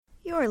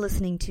You're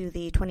listening to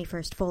the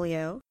 21st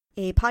Folio,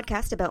 a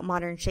podcast about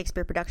modern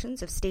Shakespeare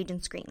productions of stage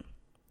and screen.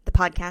 The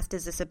podcast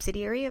is a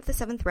subsidiary of the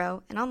Seventh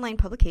Row, an online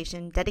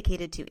publication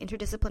dedicated to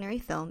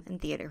interdisciplinary film and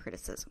theater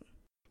criticism.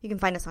 You can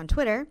find us on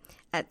Twitter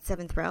at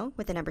 7th Row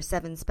with the number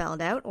 7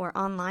 spelled out, or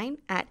online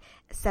at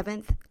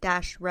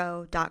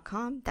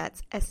 7th-row.com.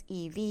 That's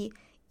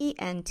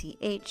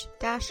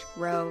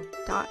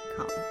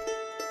SEVENTH-row.com.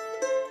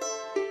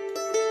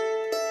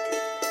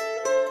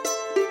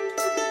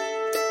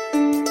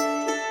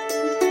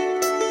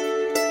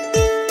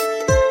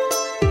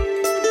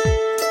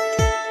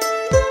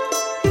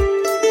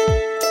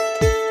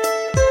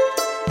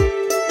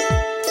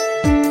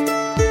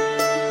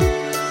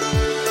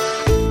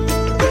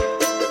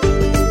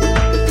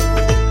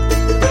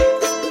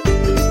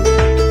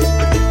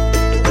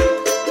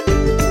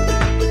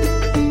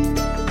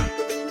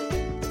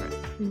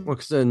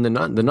 Because in the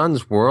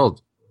nun's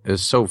world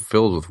is so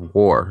filled with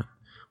war,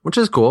 which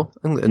is cool.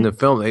 In the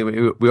film,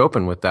 we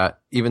open with that.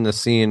 Even the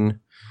scene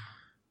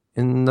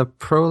in the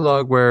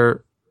prologue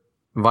where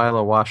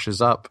Viola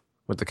washes up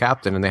with the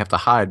captain and they have to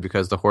hide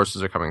because the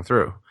horses are coming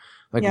through.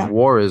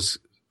 War is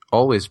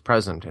always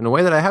present in a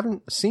way that I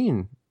haven't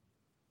seen,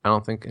 I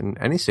don't think, in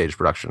any stage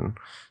production.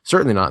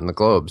 Certainly not in the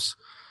Globes.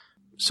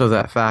 So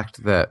that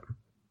fact that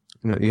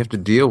you have to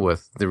deal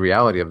with the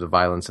reality of the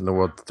violence in the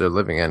world that they're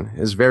living in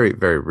is very,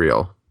 very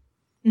real.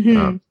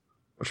 Mm-hmm.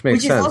 Which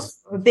makes sense. Which is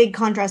also a big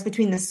contrast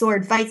between the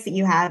sword fights that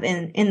you have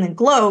in the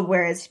Globe,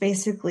 where it's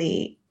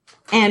basically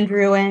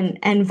Andrew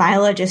and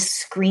Viola just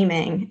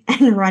screaming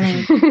and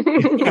running,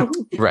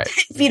 right,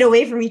 10 feet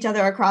away from each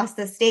other across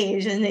the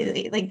stage, and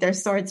their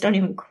swords don't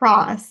even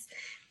cross.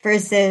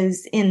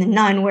 Versus in the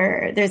Nun,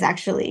 where there's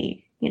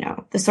actually,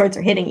 the swords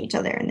are hitting each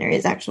other, and there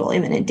is actual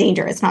imminent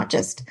danger. It's not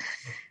just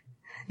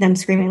them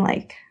screaming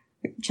like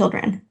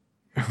children.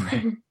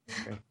 Right.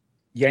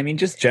 Yeah, I mean,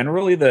 just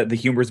generally, the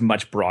humor is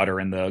much broader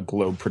in the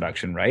Globe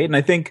production, right? And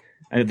I think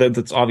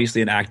that's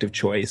obviously an active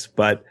choice,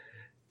 but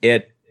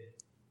it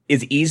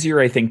is easier,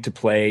 I think, to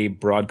play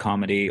broad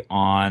comedy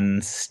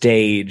on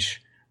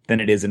stage than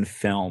it is in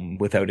film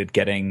without it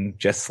getting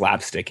just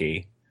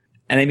slapsticky.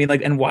 And I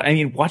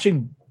mean,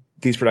 watching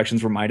these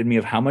productions reminded me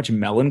of how much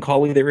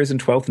melancholy there is in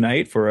Twelfth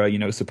Night for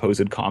a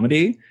supposed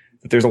comedy.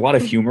 That there's a lot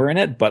of humor in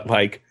it, but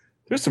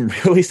there's some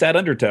really sad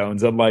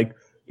undertones, and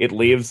it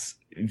leaves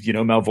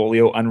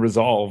Malvolio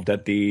unresolved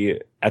at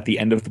the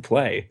end of the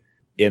play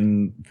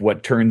in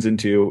what turns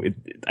into it.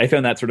 I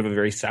found that sort of a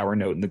very sour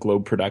note in the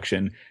Globe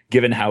production,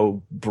 given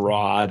how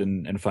broad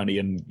and funny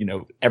and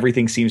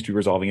everything seems to be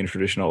resolving in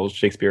traditional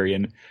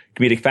Shakespearean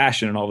comedic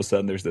fashion, and all of a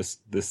sudden there's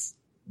this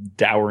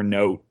dour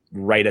note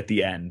right at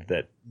the end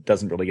that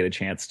doesn't really get a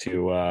chance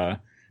to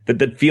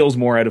that feels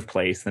more out of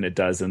place than it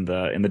does in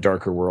the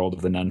darker world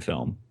of the Nun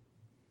film.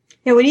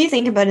 Yeah, what do you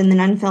think about in the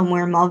Nun film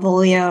where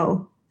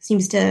Malvolio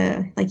seems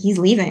to, he's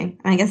leaving.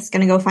 I guess he's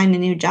going to go find a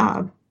new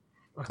job.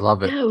 I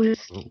love it.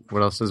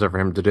 What else is there for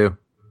him to do?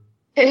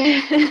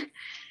 It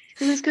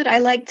was good. I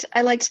liked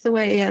the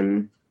way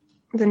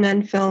the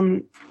Nun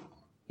film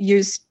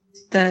used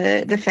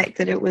the fact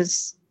that it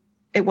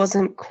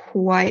wasn't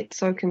quite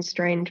so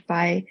constrained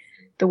by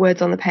the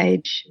words on the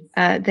page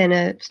than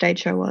a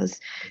stage show was,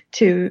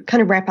 to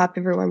kind of wrap up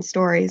everyone's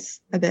stories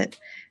a bit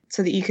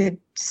so that you could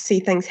see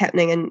things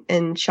happening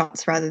in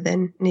shots rather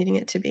than needing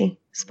it to be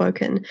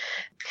spoken.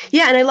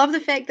 Yeah, and I love the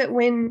fact that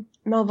when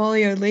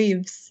Malvolio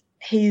leaves,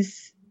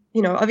 he's,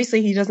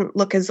 obviously he doesn't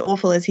look as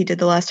awful as he did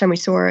the last time we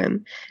saw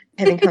him,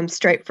 having come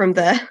straight from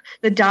the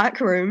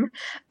dark room,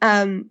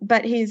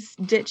 but he's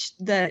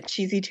ditched the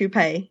cheesy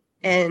toupee,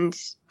 and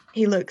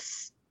he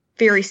looks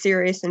very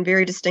serious and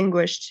very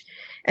distinguished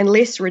and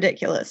less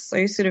ridiculous. So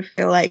you sort of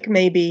feel like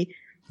maybe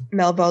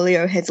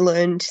Malvolio has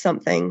learned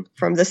something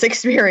from this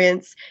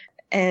experience,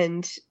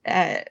 and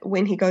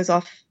when he goes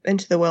off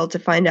into the world to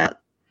find out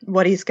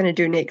what he's going to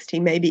do next, he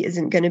maybe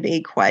isn't going to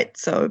be quite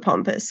so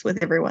pompous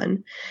with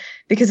everyone.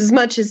 Because as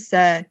much as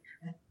I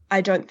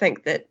don't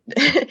think that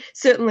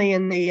certainly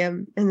in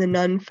the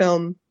Nun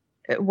film,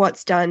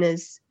 what's done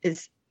is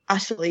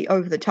utterly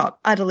over the top,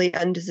 utterly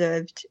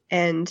undeserved,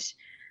 and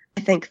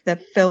I think the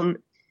film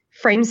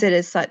frames it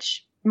as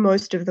such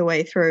most of the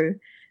way through.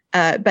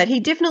 But he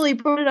definitely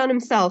brought it on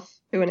himself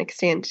to an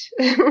extent.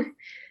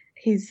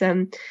 He's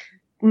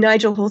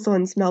Nigel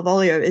Hawthorne's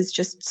Malvolio is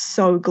just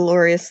so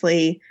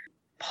gloriously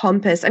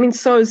pompous. I mean,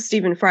 so is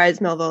Stephen Fry's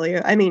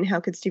Malvolio. I mean, how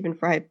could Stephen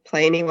Fry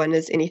play anyone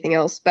as anything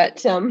else?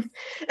 But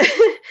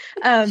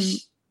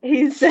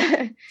he's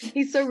so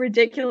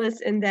ridiculous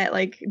in that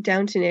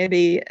Downton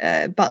Abbey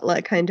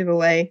butler kind of a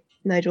way,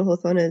 Nigel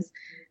Hawthorne is.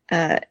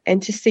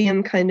 And to see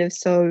him kind of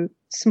so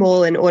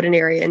small and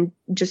ordinary and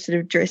just sort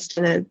of dressed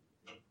in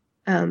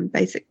a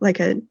basic,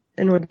 an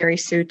ordinary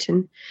suit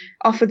and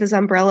off with his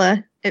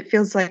umbrella, it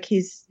feels like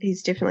he's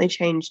definitely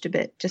changed a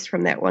bit just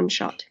from that one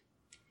shot.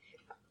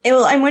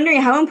 Well, I'm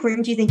wondering, how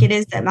important do you think it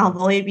is that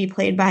Malvolio be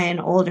played by an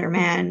older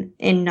man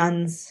in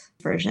Nun's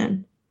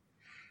version,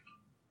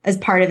 as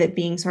part of it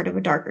being sort of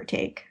a darker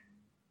take?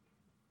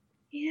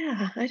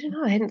 Yeah, I don't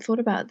know. I hadn't thought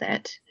about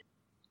that.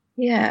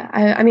 Yeah,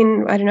 I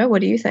mean, I don't know.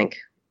 What do you think?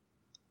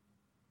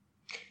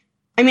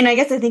 I mean, I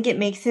guess I think it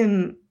makes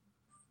him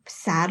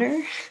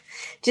sadder.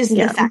 Just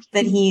the fact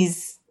that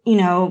he's, you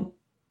know,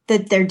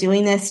 that they're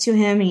doing this to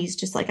him. He's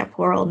just like a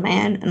poor old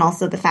man. And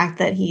also the fact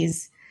that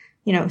he's,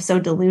 you know, so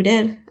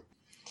deluded.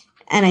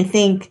 And I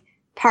think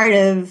part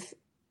of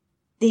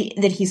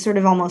that he's sort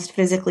of almost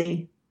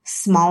physically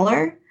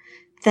smaller,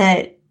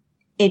 that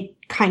it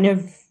kind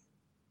of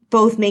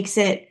both makes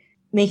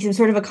him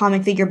sort of a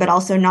comic figure, but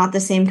also not the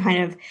same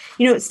kind of,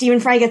 you know, Stephen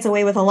Fry gets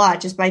away with a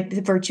lot just by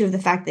the virtue of the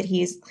fact that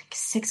he's like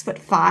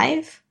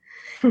 6'5".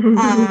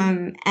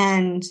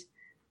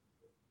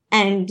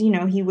 And, you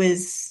know,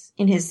 he's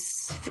in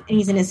his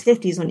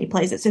 50s when he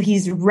plays it. So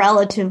he's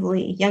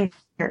relatively younger,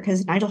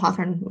 because Nigel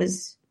Hawthorne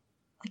was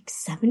like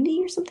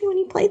 70 or something when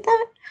he played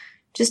that.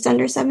 Just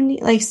under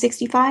 70, like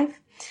 65.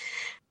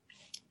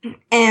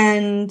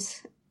 And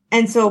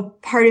so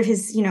part of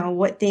his, you know,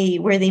 where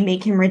they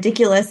make him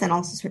ridiculous, and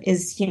also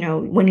is, you know,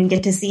 when you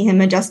get to see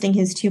him adjusting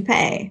his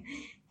toupee,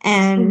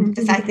 and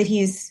the fact that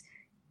he's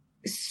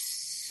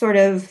sort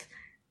of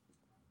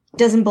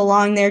doesn't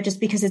belong there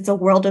just because it's a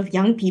world of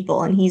young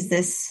people, and he's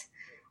this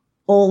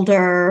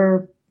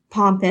older,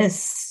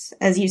 pompous,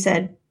 as you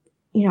said,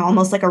 you know,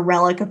 almost like a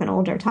relic of an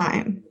older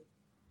time.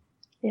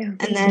 Yeah.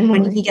 And then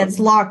when he gets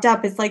locked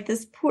up, it's like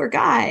this poor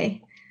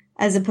guy,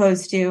 as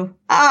opposed to,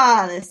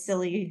 this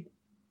silly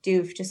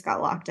doof just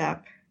got locked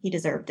up. He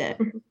deserved it.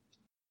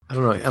 I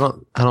don't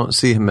know. I don't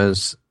see him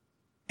as,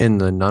 in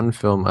the Nun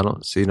film, I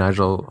don't see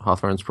Nigel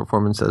Hawthorne's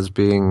performance as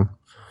being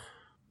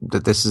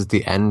that this is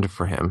the end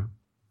for him.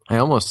 I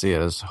almost see it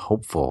as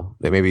hopeful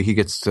that maybe he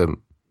gets to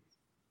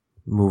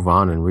move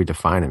on and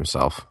redefine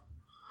himself.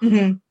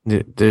 Mm-hmm.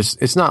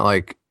 It's not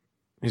like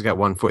he's got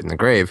one foot in the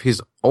grave.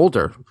 He's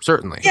older,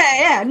 certainly.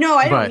 Yeah. No,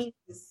 I don't mean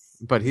this.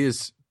 But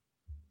he's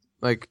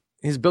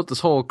built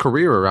this whole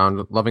career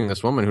around loving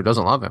this woman who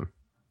doesn't love him.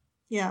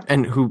 Yeah.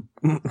 And who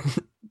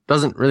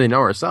doesn't really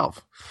know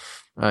herself.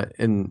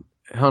 In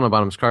Helena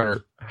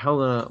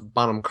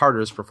Bonham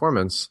Carter's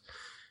performance,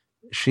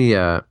 she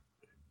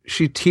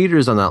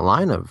teeters on that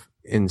line of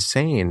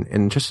insane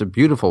in just a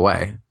beautiful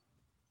way,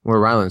 where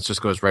Rylance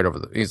just goes right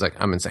over he's like,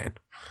 I'm insane.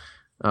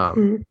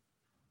 But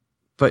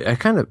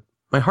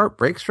my heart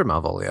breaks for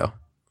Malvolio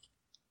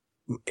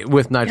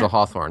with Nigel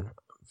Hawthorne.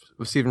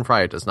 With Stephen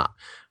Fry, it does not.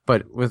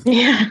 But with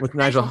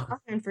Nigel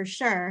Hawthorne, for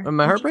sure,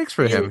 my heart breaks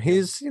for him.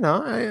 He's, you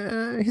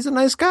know, he's a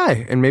nice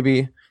guy, and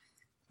maybe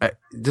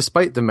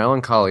despite the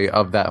melancholy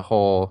of that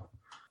whole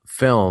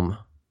film,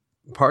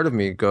 part of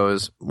me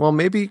goes, well,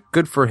 maybe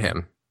good for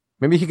him.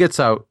 Maybe he gets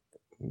out.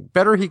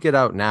 Better he get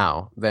out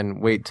now than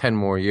wait 10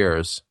 more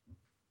years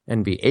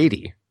and be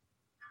 80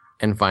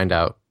 and find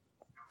out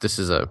this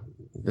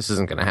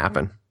isn't going to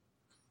happen.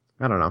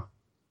 I don't know.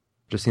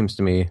 It just seems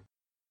to me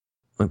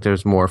like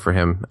there's more for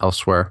him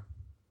elsewhere.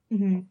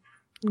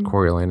 Mm-hmm.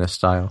 Coriolanus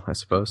style, I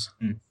suppose.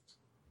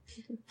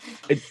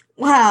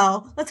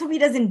 Wow. Let's hope he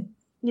doesn't,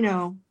 you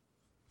know,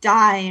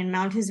 die and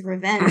mount his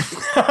revenge.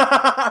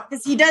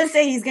 Because he does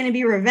say he's going to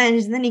be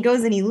revenged, and then he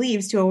goes and he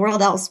leaves to a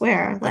world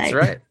elsewhere. That's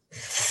right.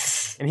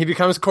 And he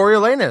becomes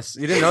Coriolanus.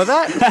 You didn't know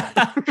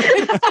that?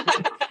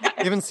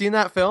 You haven't seen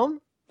that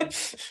film?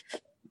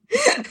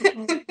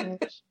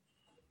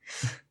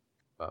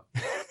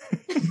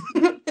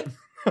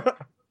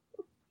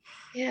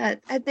 Yeah,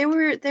 they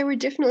were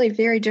definitely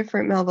very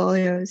different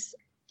Malvolios.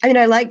 I mean,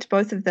 I liked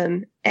both of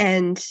them,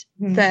 and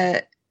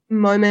the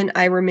moment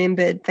I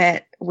remembered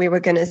that we were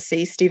going to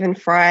see Stephen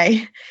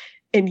Fry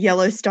in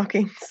yellow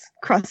stockings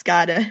cross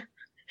garter,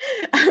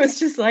 I was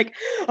just like,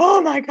 oh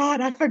my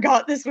God, I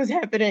forgot this was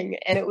happening.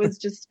 And it was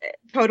just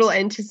total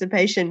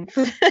anticipation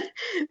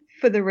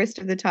for the rest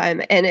of the time.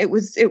 And it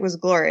was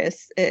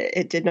glorious.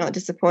 It did not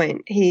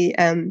disappoint.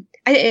 Stephen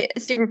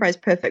Fry is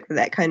perfect for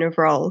that kind of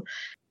role.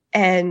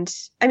 And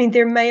I mean,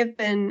 there may have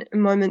been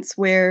moments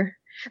where,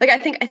 like, I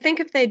think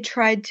if they'd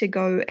tried to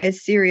go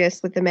as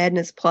serious with the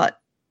madness plot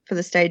for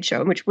the stage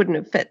show, which wouldn't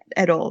have fit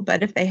at all,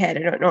 but if they had, I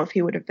don't know if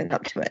he would have been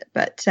up to it.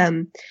 But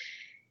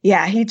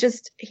yeah,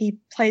 he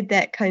played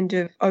that kind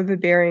of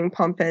overbearing,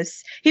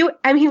 pompous. He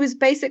was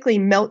basically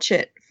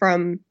Melchett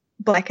from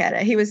Blackadder.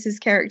 He was his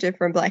character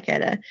from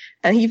Blackadder,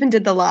 and he even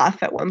did the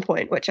laugh at one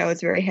point, which I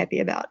was very happy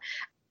about.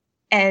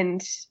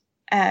 And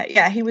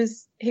he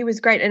was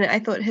great, and I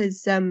thought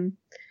his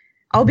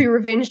 "I'll be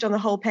revenged on the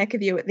whole pack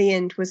of you" at the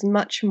end was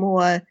much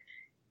more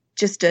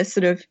just a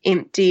sort of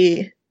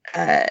empty,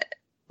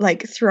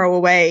 like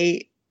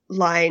throwaway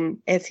line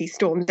as he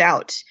stormed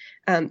out.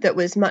 That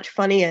was much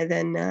funnier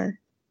than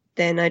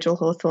Nigel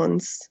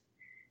Hawthorne's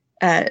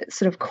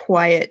sort of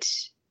quiet,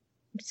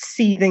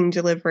 seething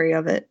delivery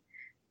of it.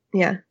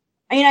 Yeah.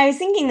 I mean, I was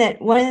thinking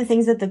that one of the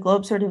things that the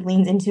Globe sort of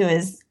leans into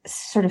is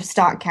sort of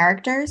stock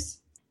characters,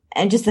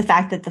 and just the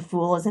fact that the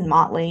Fool is in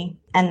motley,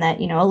 and that,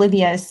 you know,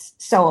 Olivia is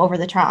so over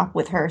the top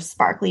with her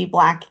sparkly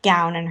black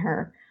gown and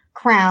her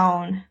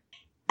crown,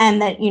 and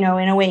that, you know,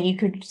 in a way you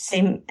could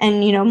say,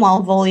 and, you know,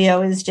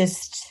 Malvolio is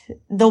just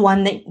the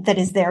one that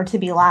is there to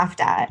be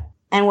laughed at.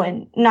 And what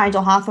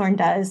Nigel Hawthorne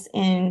does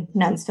in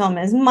Nun's film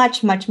is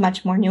much, much,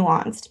 much more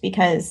nuanced,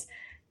 because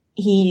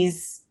he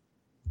is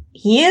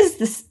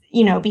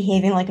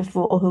behaving like a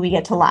fool who we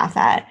get to laugh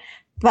at.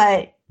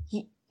 But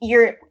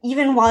you're,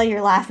 even while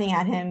you're laughing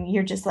at him,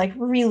 you're just like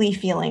really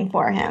feeling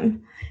for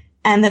him.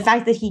 And the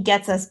fact that he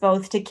gets us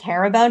both to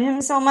care about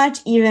him so much,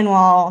 even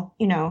while,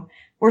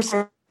 we're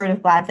sort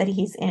of glad that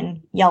he's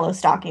in yellow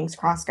stockings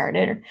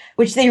cross-gartered,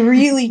 which they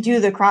really do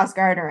the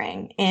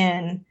cross-gartering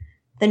in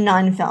the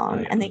Nun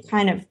film, and they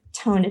kind of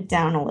toned it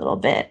down a little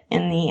bit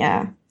in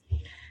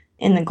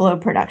the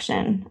Globe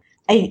production.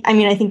 I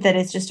mean, I think that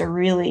it's just a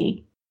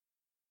really,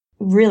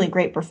 really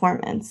great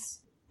performance,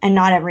 and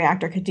not every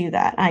actor could do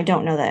that. I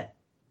don't know that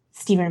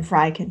Stephen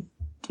Fry could,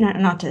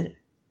 not to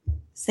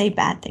say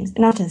bad things,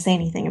 not to say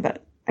anything about,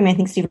 I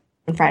think Stephen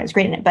Fry is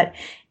great in it, but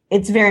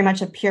it's very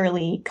much a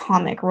purely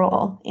comic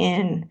role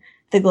in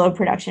the Globe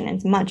production.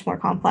 It's much more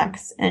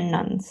complex in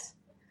Nuns.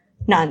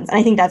 And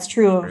I think that's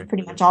true of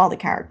pretty much all the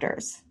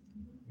characters.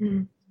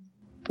 Mm.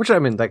 Which,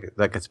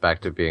 that gets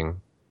back to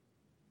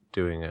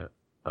doing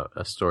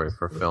a story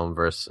for film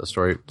versus a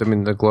story.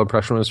 The Globe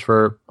production was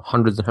for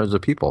hundreds and hundreds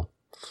of people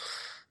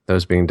that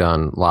was being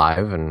done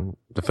live, and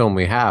the film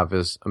we have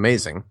is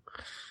amazing,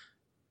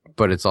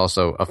 but it's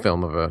also a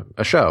film of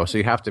a show. So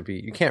you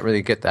can't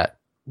really get that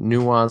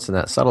nuance and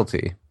that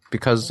subtlety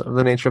because of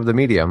the nature of the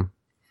medium,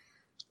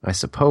 I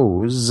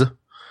suppose.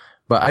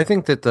 But I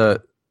think that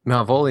the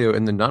Malvolio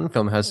in the Nun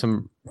film has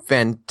some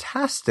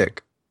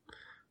fantastic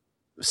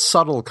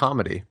subtle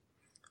comedy.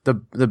 The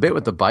bit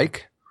with the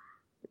bike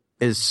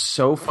is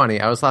so funny.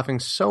 I was laughing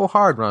so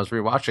hard when I was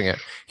rewatching it.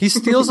 He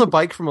steals a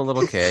bike from a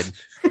little kid,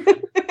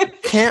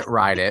 can't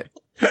ride it,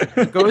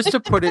 goes to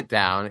put it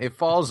down, it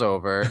falls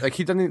over.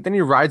 Then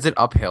he rides it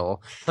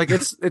uphill.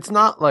 It's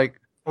not like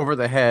over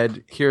the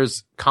head,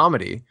 here's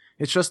comedy.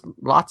 It's just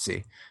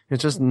lotsy.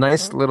 It's just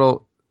nice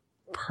little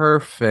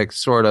perfect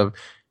sort of.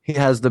 He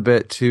has the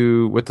bit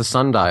with the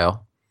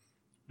sundial,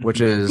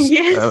 which is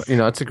Yes.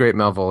 It's a great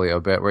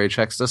Malvolio bit where he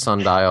checks the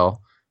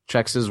sundial,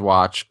 checks his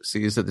watch,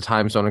 sees that the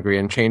times don't agree,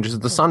 and changes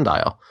the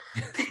sundial.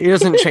 He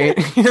doesn't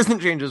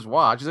change his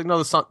watch. He's like,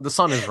 no, the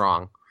sun is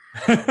wrong.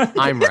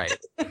 I'm right.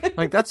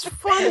 That's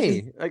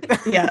funny.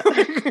 Yeah.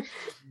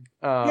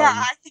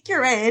 I think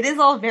you're right. It is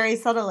all very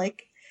subtle.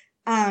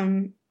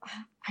 I'm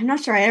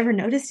not sure I ever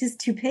noticed his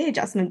toupee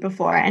adjustment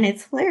before, and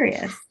it's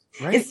hilarious.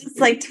 Right. It's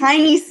this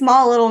tiny,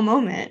 small little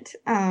moment,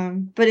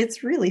 but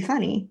it's really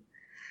funny.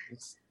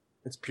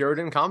 It's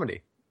Puritan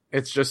comedy.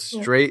 It's just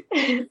straight,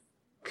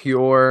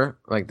 pure,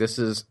 this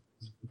is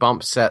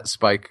bump set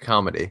spike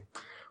comedy,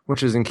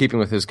 which is in keeping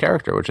with his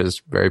character, which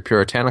is very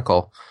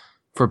puritanical,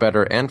 for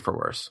better and for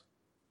worse.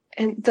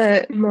 And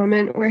the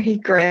moment where he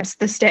grabs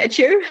the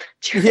statue.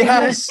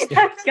 Yes,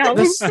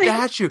 the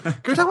statue. Can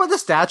we talk about the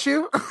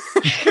statue?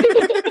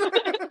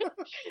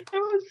 That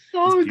was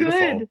so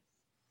good.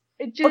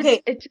 It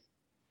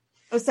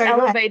just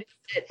elevated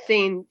that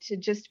scene to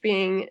just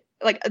being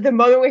the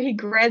moment where he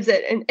grabs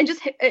it and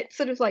just it's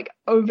sort of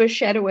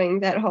overshadowing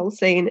that whole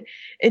scene.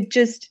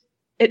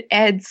 It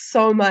adds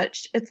so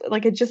much. It's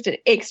just an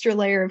extra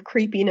layer of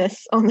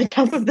creepiness on the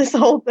top of this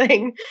whole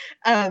thing.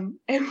 And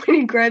when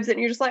he grabs it, and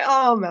you're just like,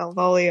 oh,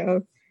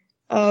 Malvolio.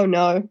 Oh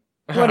no,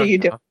 what are you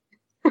doing?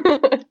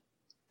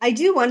 I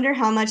do wonder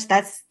how much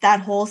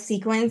that whole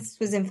sequence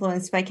was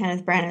influenced by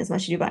Kenneth Branagh's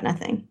Much Ado About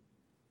Nothing.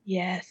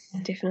 Yes,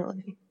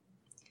 definitely.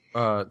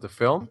 The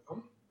film?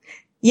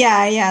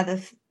 Yeah,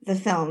 the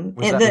film.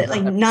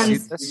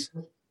 Nuns.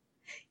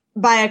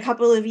 By a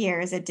couple of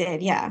years, it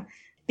did, yeah.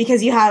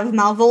 Because you have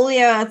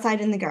Malvolio outside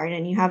in the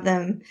garden. You have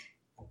them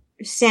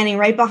standing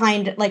right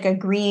behind a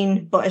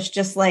green bush,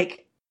 just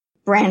like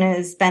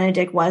Branagh's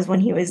Benedict was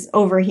when he was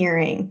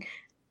overhearing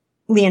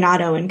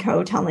Leonardo and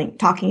co.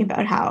 talking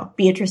about how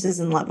Beatrice is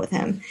in love with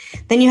him.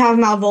 Then you have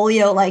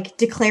Malvolio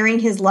declaring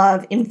his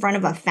love in front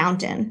of a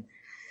fountain,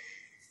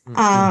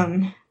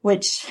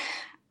 which,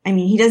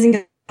 he doesn't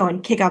go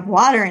and kick up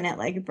water in it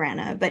like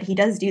Branagh, but he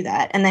does do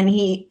that. And then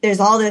there's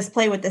all this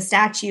play with the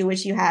statue,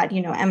 which you had,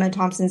 Emma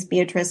Thompson's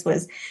Beatrice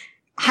was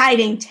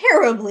hiding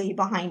terribly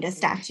behind a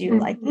statue,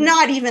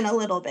 not even a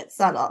little bit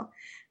subtle.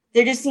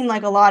 There just seemed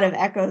like a lot of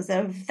echoes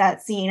of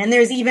that scene. And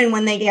there's even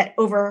when they get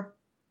over,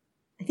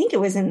 I think it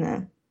was in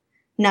the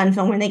Nun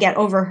film,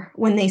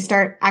 when they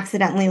start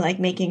accidentally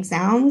making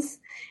sounds,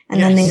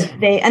 and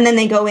then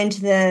they go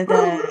into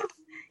the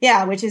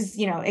which is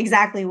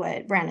exactly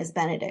what Branagh's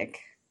Benedict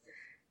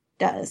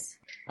does.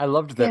 I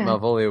loved that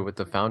Malvolio with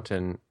the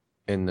fountain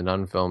in the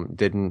Nun film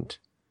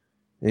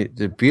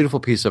the beautiful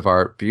piece of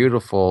art,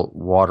 beautiful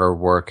water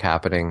work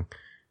happening,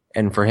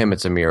 and for him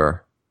it's a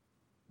mirror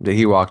that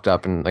he walked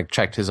up and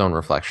checked his own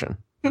reflection.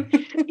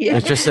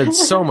 It just said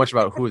so much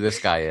about who this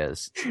guy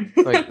is.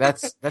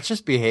 That's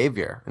just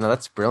behavior.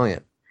 That's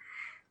brilliant.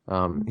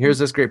 Here's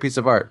this great piece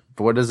of art,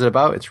 but what is it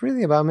about? It's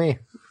really about me.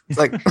 It's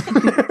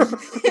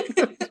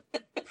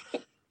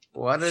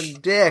what a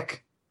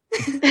dick.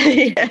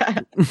 Yeah.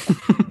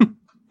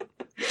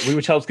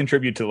 Which helps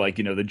contribute to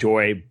the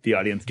joy the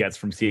audience gets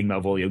from seeing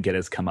Malvolio get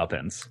his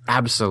comeuppance.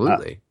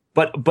 Absolutely.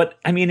 But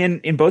I mean,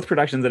 in both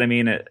productions, and I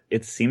mean,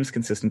 it seems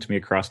consistent to me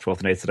across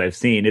 12th Nights that I've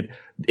seen.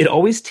 It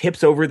always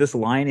tips over this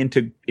line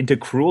into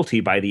cruelty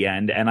by the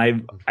end, and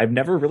I've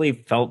never really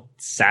felt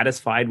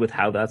satisfied with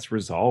how that's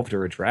resolved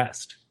or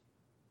addressed.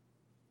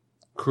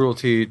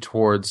 Cruelty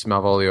towards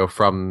Malvolio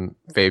from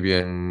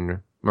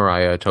Fabian,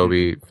 Mariah,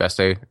 Toby,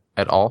 Feste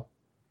at all.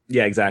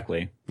 Yeah,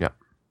 exactly. Yeah,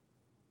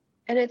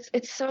 And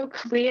it's so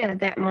clear,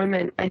 that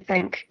moment, I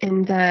think,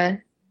 in the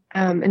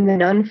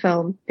Nun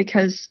film,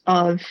 because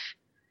of,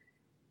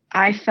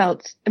 I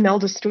felt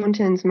Imelda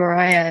Staunton's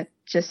Mariah,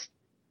 just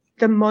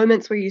the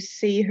moments where you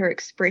see her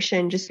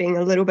expression just being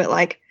a little bit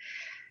like,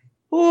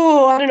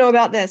 oh, I don't know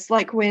about this.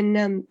 Like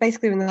when,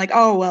 basically when they're like,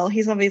 oh, well,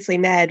 he's obviously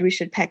mad, we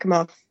should pack him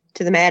off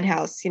to the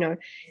madhouse,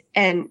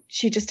 and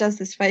she just does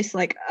this face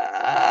like,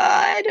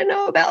 I don't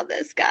know about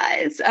this,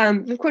 guys.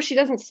 Of course, she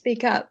doesn't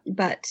speak up,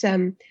 but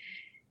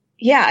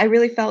yeah, I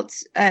really felt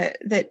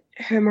that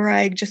her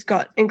Mariah just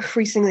got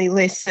increasingly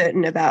less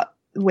certain about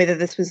whether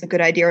this was a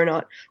good idea or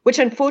not, which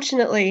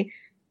unfortunately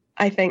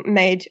I think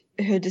made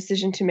her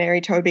decision to marry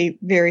Toby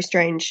very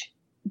strange.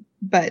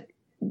 But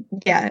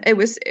yeah, it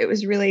was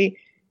really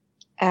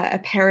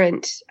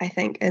apparent, I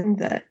think, in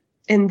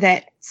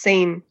that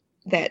scene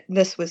that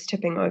this was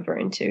tipping over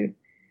into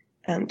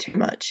too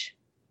much.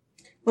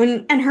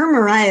 And her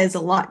Mariah is a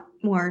lot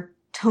more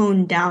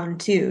toned down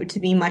too,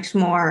 to be much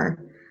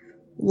more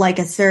like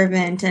a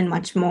servant and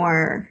much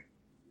more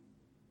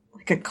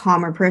like a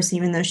calmer person,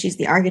 even though she's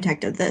the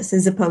architect of this,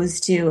 as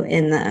opposed to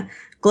in the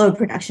Globe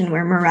production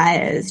where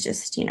Mariah is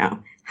just,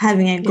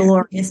 having a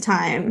glorious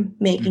time,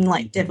 making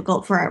life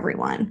difficult for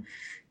everyone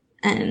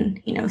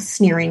and,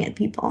 sneering at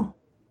people.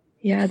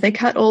 Yeah, they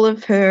cut all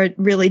of her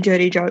really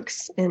dirty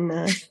jokes in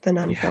the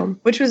Nun film,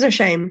 which was a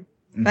shame,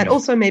 but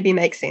also maybe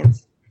makes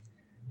sense.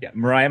 Yeah,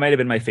 Mariah might have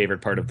been my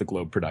favorite part of the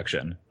Globe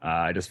production.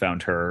 I just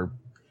found her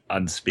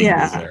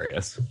unspeakably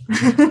hilarious.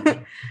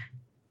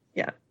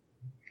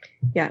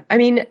 Yeah. I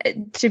mean,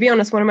 to be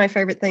honest, one of my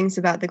favorite things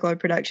about the Globe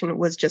production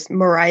was just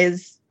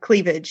Mariah's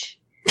cleavage.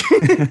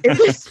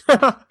 It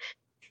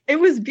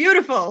was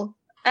beautiful.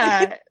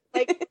 Like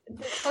the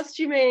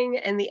costuming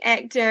and the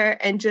actor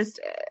and just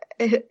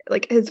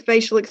like his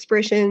facial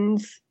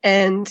expressions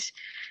and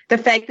the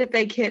fact that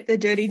they kept the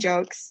dirty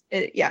jokes.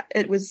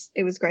 It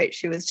was great.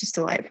 She was just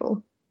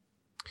delightful.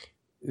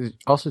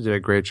 Also did a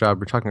great job. We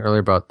were talking earlier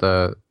about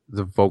the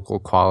vocal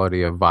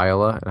quality of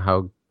Viola and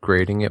how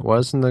grating it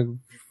was in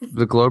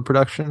the Globe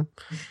production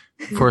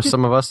for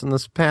some of us in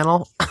this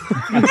panel.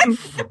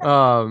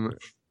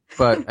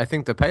 But I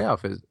think the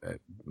payoff is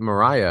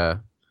Mariah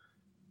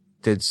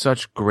did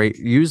such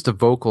used the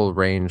vocal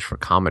range for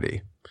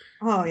comedy.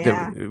 Oh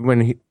yeah.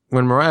 When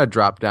Mariah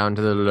dropped down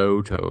to the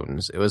low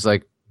tones, it was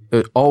like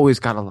it always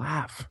got a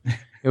laugh.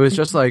 It was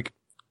just like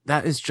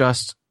that is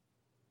just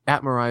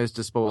at Mariah's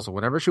disposal.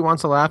 Whenever she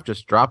wants to laugh,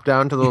 just drop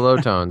down to the low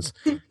tones,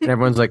 and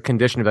everyone's like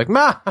conditioned to be like,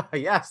 "Ma,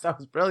 yes, that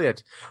was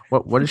brilliant."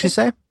 What did she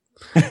say?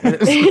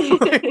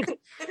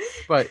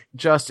 But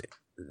just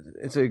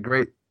it's a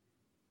great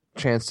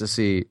chance to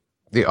see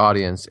the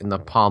audience in the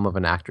palm of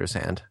an actor's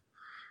hand.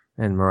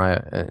 And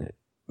Mariah,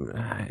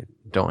 I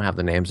don't have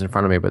the names in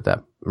front of me, but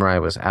that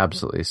Mariah was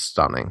absolutely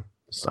stunning.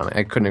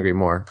 I couldn't agree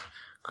more.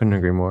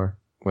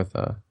 With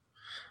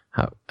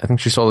how I think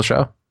she stole the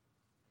show.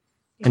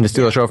 And to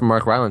steal a show from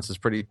Mark Rylance is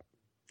pretty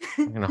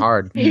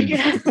hard.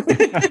 Yeah.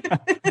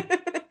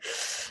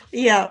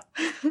 Yeah.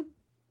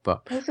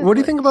 But what do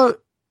you think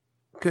about?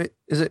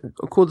 Is it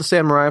cool to stay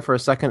on Mariah for a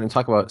second and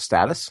talk about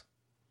status?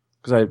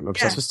 Because I'm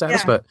obsessed with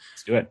status. But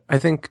let's do it. I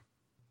think.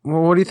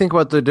 Well, what do you think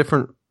about the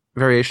different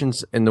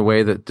variations in the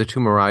way that the two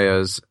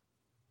Mariahs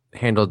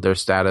handled their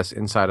status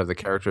inside of the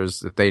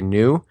characters that they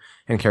knew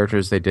and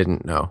characters they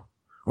didn't know,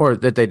 or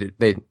that they did?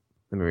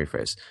 Let me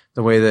rephrase.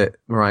 The way that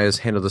Mariah's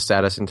handled the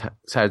status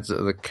inside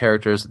of the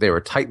characters that they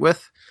were tight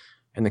with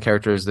and the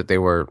characters that they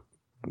were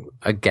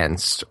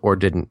against or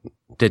didn't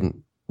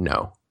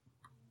know.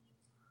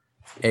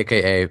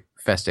 AKA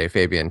Feste,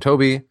 Fabian,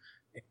 Toby,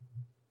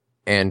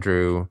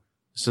 Andrew,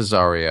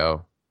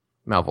 Cesario,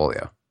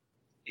 Malvolio.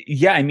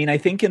 Yeah, I mean, I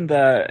think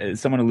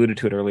someone alluded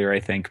to it earlier, I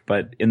think,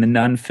 but in the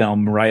Nun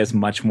film, Mariah's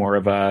much more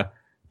of a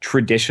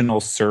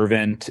traditional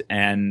servant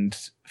and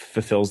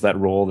fulfills that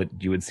role that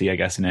you would see, I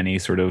guess, in any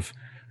sort of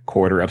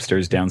corridor,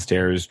 upstairs,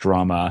 downstairs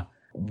drama.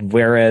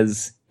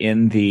 Whereas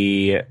in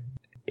the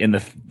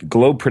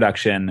Globe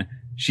production,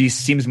 she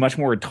seems much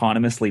more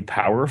autonomously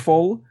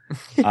powerful.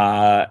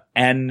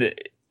 And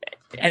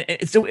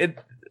so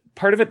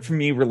part of it for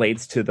me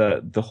relates to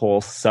the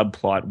whole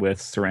subplot with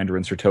Sarandar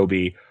and Sir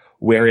Toby,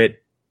 where it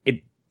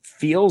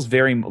feels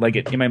very like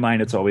in my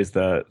mind, it's always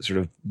the sort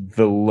of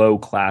the low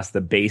class,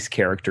 the base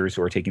characters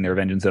who are taking their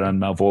vengeance out on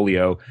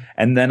Malvolio.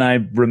 And then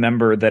I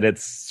remember that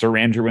it's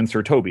Sarandar and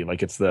Sir Toby. Like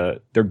they're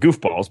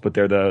goofballs, but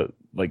they're the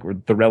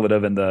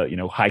relative and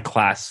the, high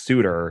class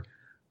suitor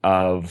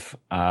of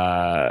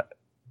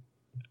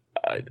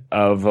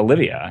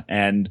Olivia.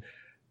 And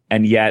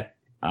yet,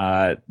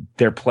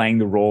 they're playing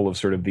the role of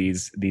sort of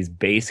these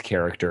base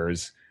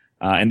characters.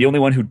 And the only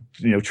one who,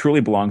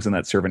 truly belongs in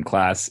that servant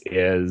class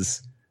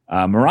is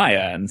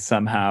Mariah, and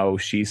somehow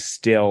she's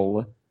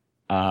still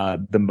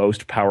the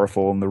most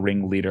powerful and the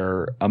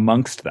ringleader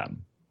amongst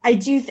them. I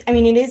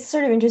mean, it is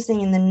sort of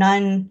interesting in the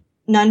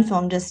Nun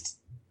film, just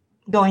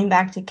going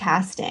back to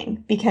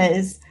casting,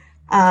 because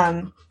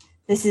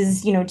this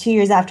is, 2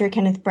 years after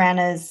Kenneth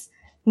Branagh's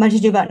Much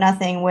Ado About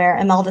Nothing, where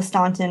Imelda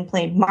Staunton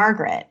played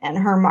Margaret, and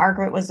her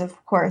Margaret was,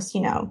 of course,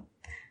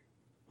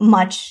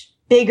 much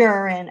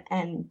bigger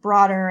and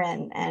broader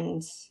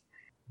and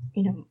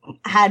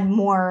had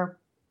more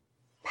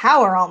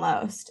power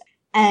almost.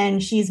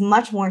 And she's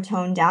much more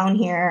toned down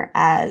here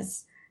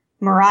as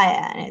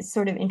Mariah. And it's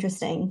sort of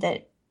interesting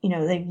that,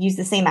 they've used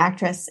the same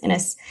actress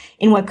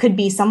in what could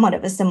be somewhat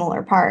of a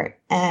similar part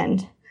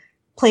and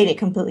played it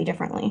completely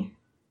differently.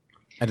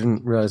 I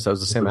didn't realize that was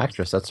the same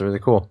actress. That's really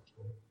cool.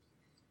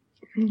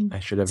 I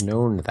should have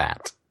known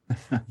that.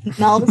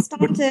 Imelda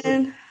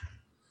Staunton.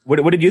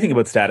 What did you think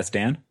about Status,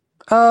 Dan?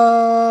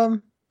 I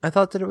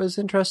thought that it was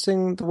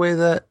interesting the way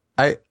that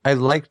I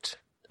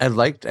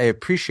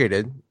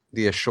appreciated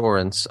the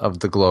assurance of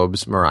the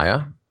Globe's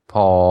Mariah.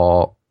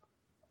 Paul,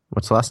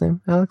 what's the last name,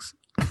 Alex?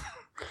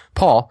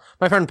 Paul,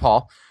 my friend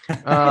Paul.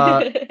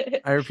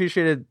 I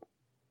appreciated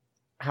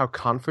how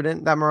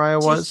confident that Mariah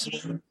was.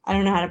 I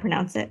don't know how to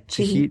pronounce it.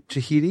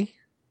 Tahiti.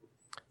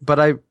 But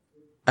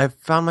I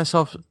found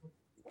myself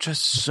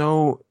just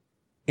so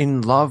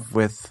in love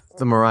with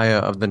the Mariah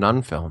of the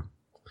Nun film.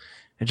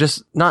 And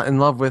just not in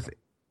love with,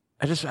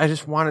 I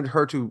just wanted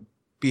her to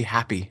be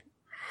happy.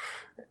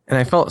 And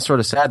I felt sort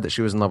of sad that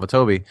she was in love with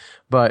Toby,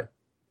 but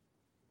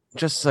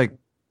just like,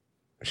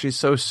 she's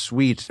so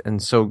sweet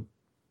and so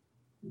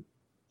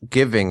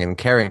giving and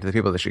caring to the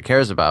people that she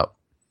cares about,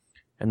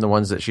 and the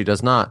ones that she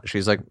does not,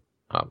 she's like,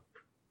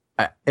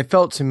 it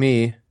felt to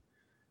me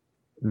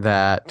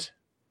that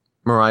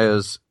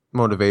Mariah's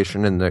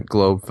motivation in the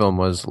Globe film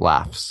was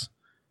laughs.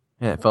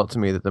 And it felt to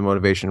me that the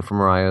motivation for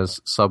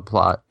Mariah's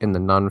subplot in the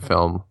Nun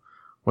film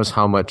was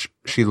how much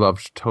she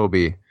loved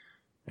Toby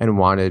and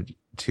wanted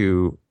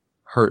to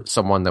hurt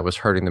someone that was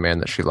hurting the man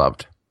that she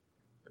loved,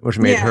 which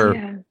made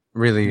her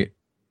really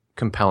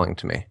compelling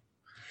to me.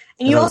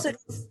 And you also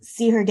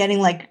see her getting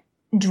like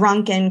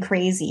drunk and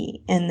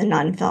crazy in the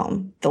Nun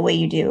film, the way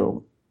you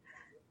do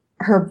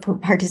her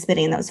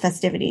participating in those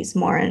festivities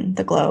more in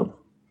the Globe.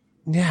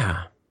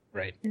 Yeah.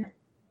 Right.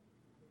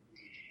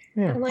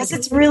 Yeah. Like,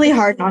 it's really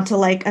hard not to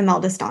like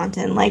Imelda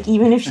Staunton. Like,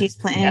 even if she's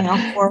playing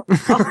a horrible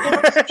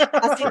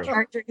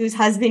character whose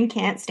husband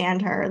can't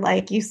stand her,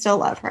 like, you still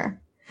love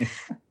her.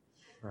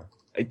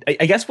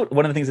 I guess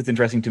one of the things that's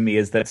interesting to me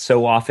is that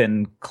so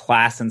often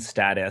class and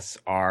status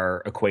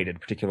are equated,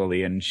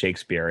 particularly in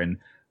Shakespeare, and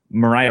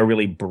Mariah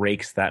really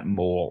breaks that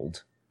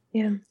mold.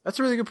 Yeah, that's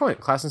a really good point.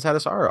 Class and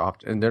status are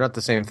often, and they're not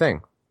the same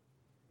thing,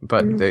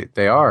 but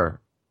they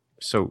are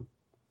so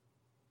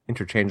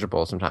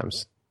interchangeable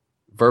sometimes,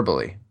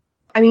 verbally.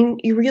 I mean,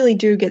 you really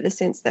do get the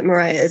sense that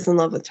Mariah is in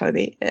love with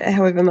Toby,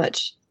 however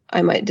much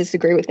I might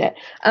disagree with that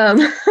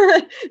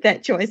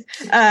that choice,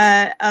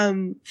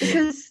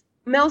 because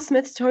Mel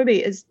Smith's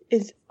Toby is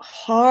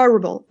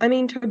horrible. I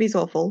mean, Toby's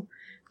awful,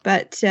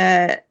 but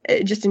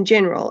just in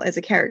general as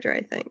a character,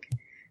 I think.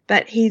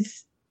 But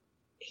he's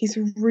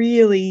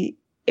really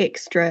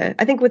extra.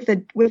 I think with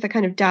the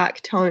kind of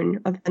dark tone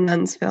of the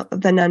Nun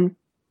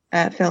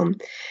film,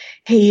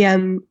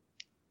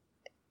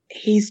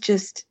 he's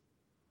just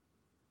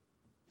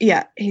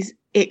he's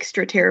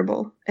extra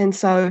terrible, and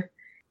so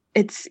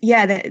it's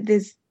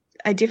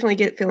I definitely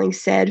get feeling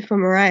sad for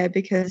Mariah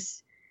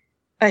because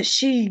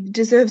she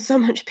deserves so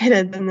much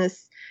better than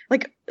this,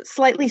 like,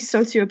 slightly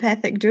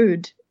sociopathic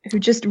dude who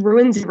just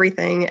ruins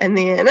everything and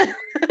then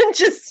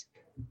just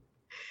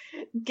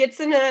gets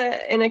in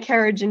a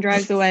carriage and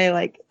drives away.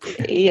 Like,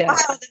 yeah.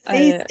 Wow, the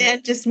face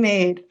Dan just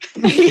made.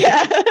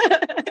 Yeah.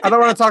 I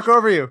don't want to talk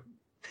over you.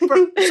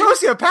 But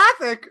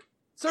sociopathic?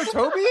 So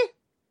Toby?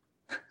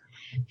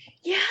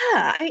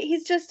 Yeah.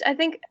 He's just, I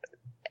think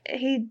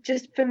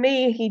for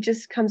me, he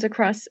just comes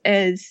across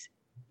as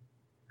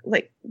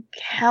like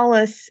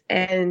callous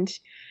and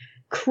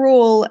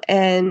cruel,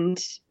 and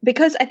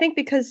because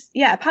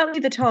partly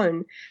the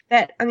tone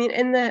that, I mean,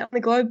 in the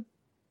Globe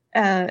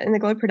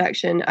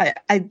production,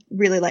 I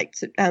really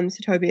liked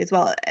Toby as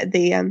well,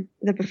 the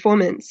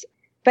performance,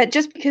 but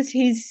just because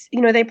he's,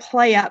 they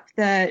play up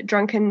the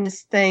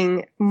drunkenness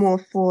thing more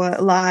for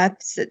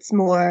laughs, it's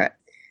more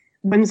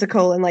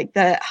whimsical, and like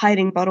the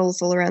hiding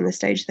bottles all around the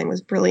stage thing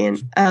was brilliant.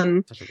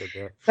 Such a good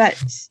bit.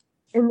 But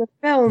in the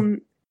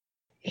film,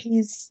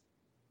 he's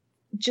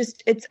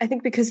just, I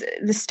think because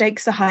the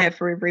stakes are higher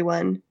for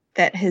everyone,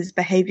 that his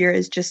behavior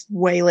is just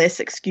way less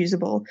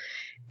excusable.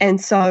 And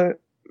so,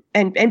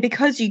 and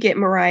because you get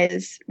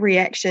Mariah's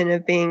reaction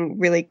of being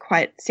really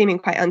seeming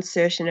quite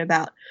uncertain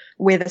about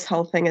where this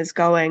whole thing is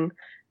going,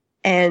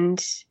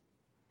 and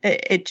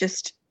it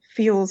just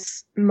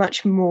feels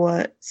much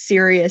more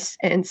serious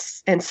and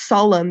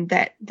solemn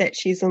that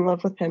she's in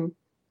love with him,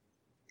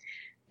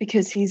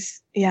 because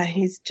he's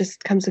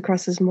just comes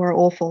across as more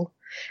awful.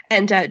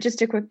 And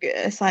just a quick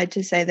aside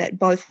to say that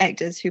both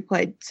actors who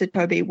played Sir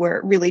Toby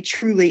were really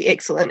truly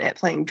excellent at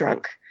playing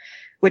drunk,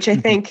 which I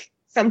think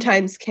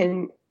sometimes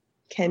can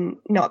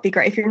not be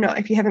great.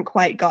 If you haven't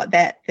quite got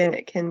that, then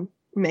it can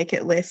make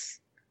it less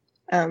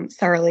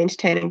thoroughly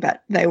entertaining.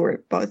 But they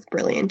were both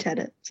brilliant at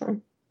it.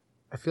 So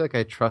I feel like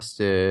I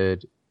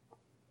trusted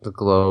the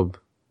Globe,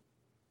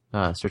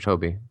 Sir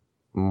Toby,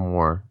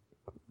 more.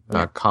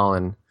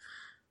 Colin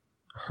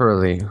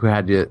Hurley, who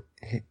had the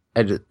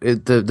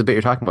bit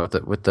you're talking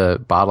about with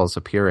the bottles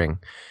appearing,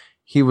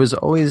 he was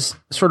always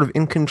sort of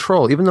in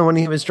control. Even though when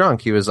he was drunk,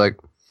 he was like,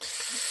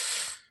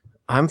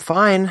 "I'm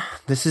fine.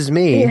 This is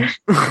me. Yeah.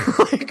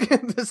 Like,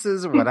 this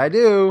is what I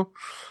do."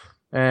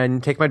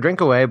 And take my drink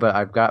away, but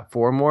I've got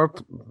 4 more.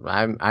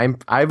 I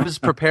was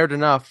prepared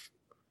enough.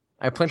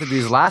 I planted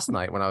these last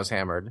night when I was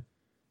hammered,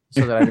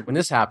 so that when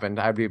this happened,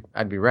 I'd be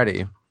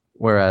ready.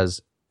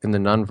 Whereas in the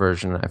Nun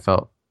version, I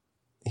felt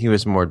he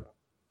was more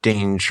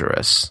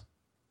dangerous.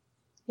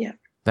 Yeah,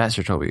 that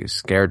Sir Toby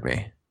scared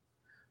me.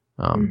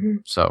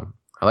 So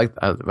I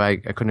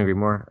couldn't agree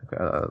more.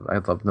 I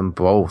loved them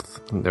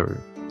both. They were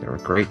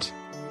great.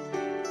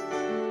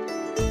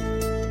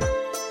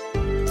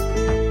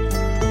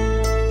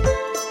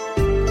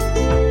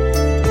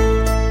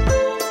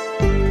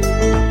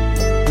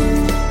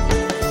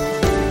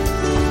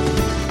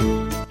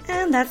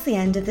 And that's the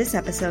end of this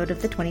episode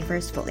of the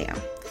 21st Folio.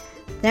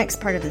 The next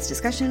part of this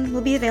discussion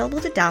will be available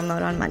to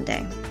download on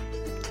Monday.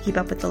 To keep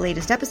up with the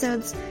latest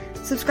episodes,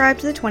 subscribe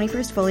to the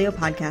 21st Folio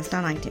podcast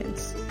on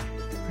iTunes.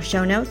 For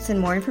show notes and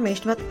more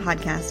information about the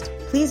podcast,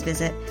 please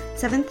visit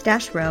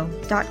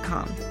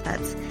 7th-row.com.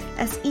 That's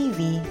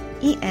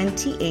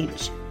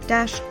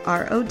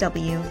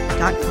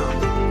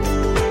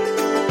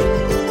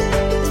SEVENTH-ROW.com.